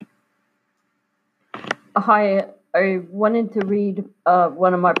Hi, I wanted to read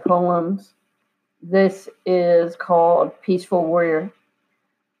one of my poems. This is called Peaceful Warrior.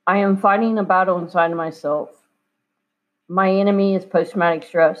 I am fighting a battle inside myself. My enemy is post traumatic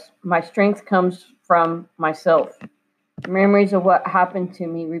stress. My strength comes from myself. Memories of what happened to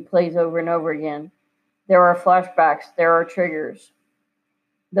me replays over and over again. There are flashbacks, there are triggers.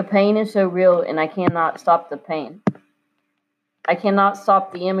 The pain is so real, and I cannot stop the pain. I cannot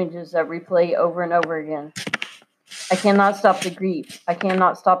stop the images that replay over and over again. I cannot stop the grief. I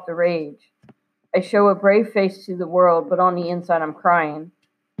cannot stop the rage. I show a brave face to the world, but on the inside I'm crying.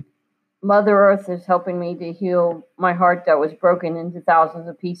 Mother Earth is helping me to heal my heart that was broken into thousands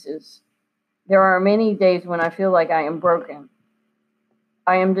of pieces. There are many days when I feel like I am broken.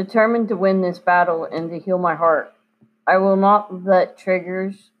 I am determined to win this battle and to heal my heart. I will not let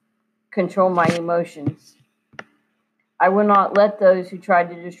triggers control my emotions. I will not let those who tried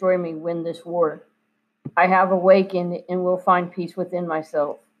to destroy me win this war. I have awakened and will find peace within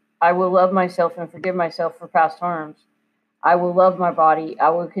myself. I will love myself and forgive myself for past harms. I will love my body. I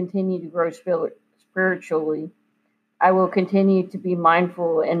will continue to grow spiritually. I will continue to be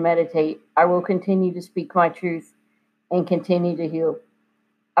mindful and meditate. I will continue to speak my truth and continue to heal.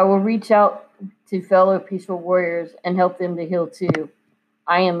 I will reach out to fellow peaceful warriors and help them to heal too.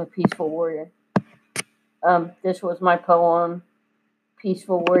 I am a peaceful warrior. This was my poem,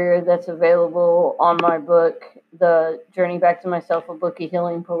 Peaceful Warrior, that's available on my book, The Journey Back to Myself, a book of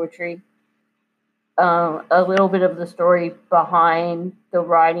healing poetry. A little bit of the story behind the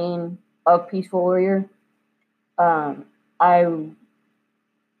writing of Peaceful Warrior. Um, I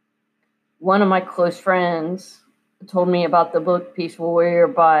One of my close friends told me about the book Peaceful Warrior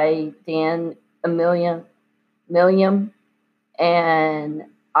by Dan Milliam, and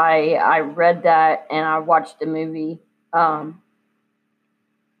I read that and I watched the movie.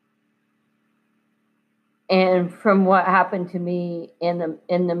 And from what happened to me in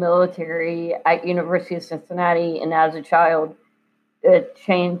the military at University of Cincinnati and as a child, it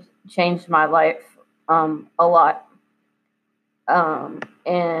changed my life a lot.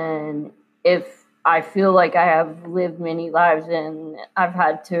 And if I feel like I have lived many lives and I've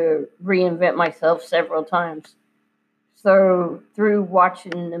had to reinvent myself several times. So through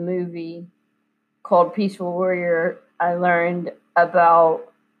watching the movie called Peaceful Warrior, I learned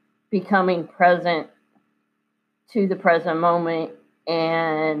about becoming present to the present moment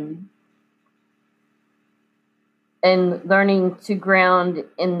and learning to ground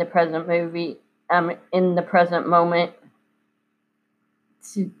in the present in the present moment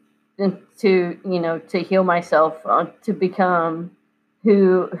to to heal myself, to become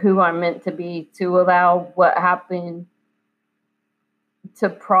who I'm meant to be, to allow what happened to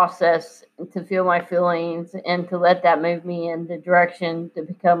process and to feel my feelings and to let that move me in the direction to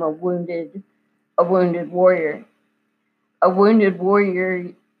become a wounded warrior. A wounded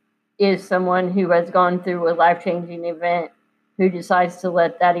warrior is someone who has gone through a life-changing event who decides to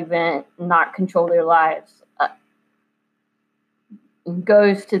let that event not control their lives.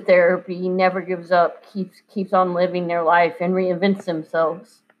 Goes to therapy, never gives up, keeps on living their life and reinvents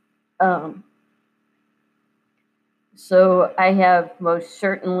themselves. Um, so I have most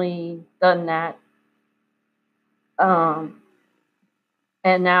certainly done that. Um,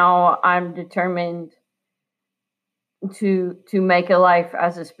 and now I'm determined to make a life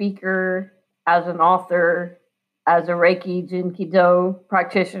as a speaker, as an author, as a Reiki Jinkido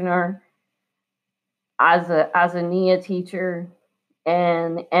practitioner, as a Nia teacher,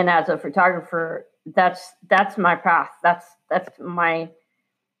 and as a photographer. That's my path. That's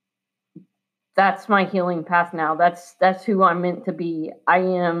my healing path now. That's who I'm meant to be. I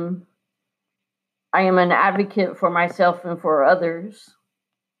am an advocate for myself and for others.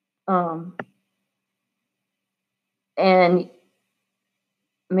 Um, and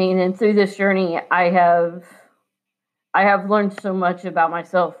I mean, and through this journey, I have learned so much about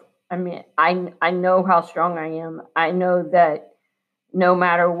myself. I mean, I know how strong I am. I know that no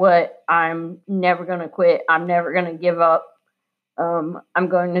matter what, I'm never going to quit. I'm never going to give up. I'm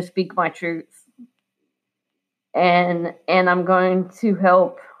going to speak my truth, and I'm going to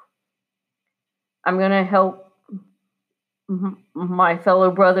help. I'm going to help my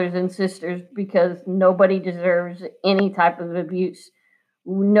fellow brothers and sisters because nobody deserves any type of abuse.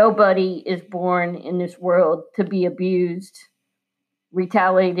 Nobody is born in this world to be abused,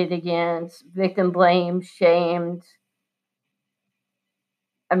 retaliated against, victim blamed, shamed.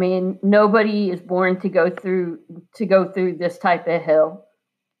 I mean, nobody is born to go through this type of hell.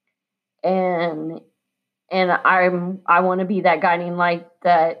 And I want to be that guiding light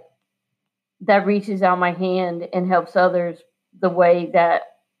that reaches out my hand and helps others the way that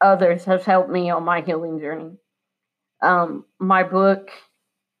others has helped me on my healing journey. My book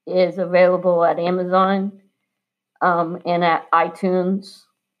is available at Amazon and at iTunes.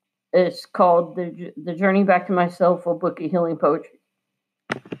 It's called The Journey Back to Myself, a Book of Healing Poetry.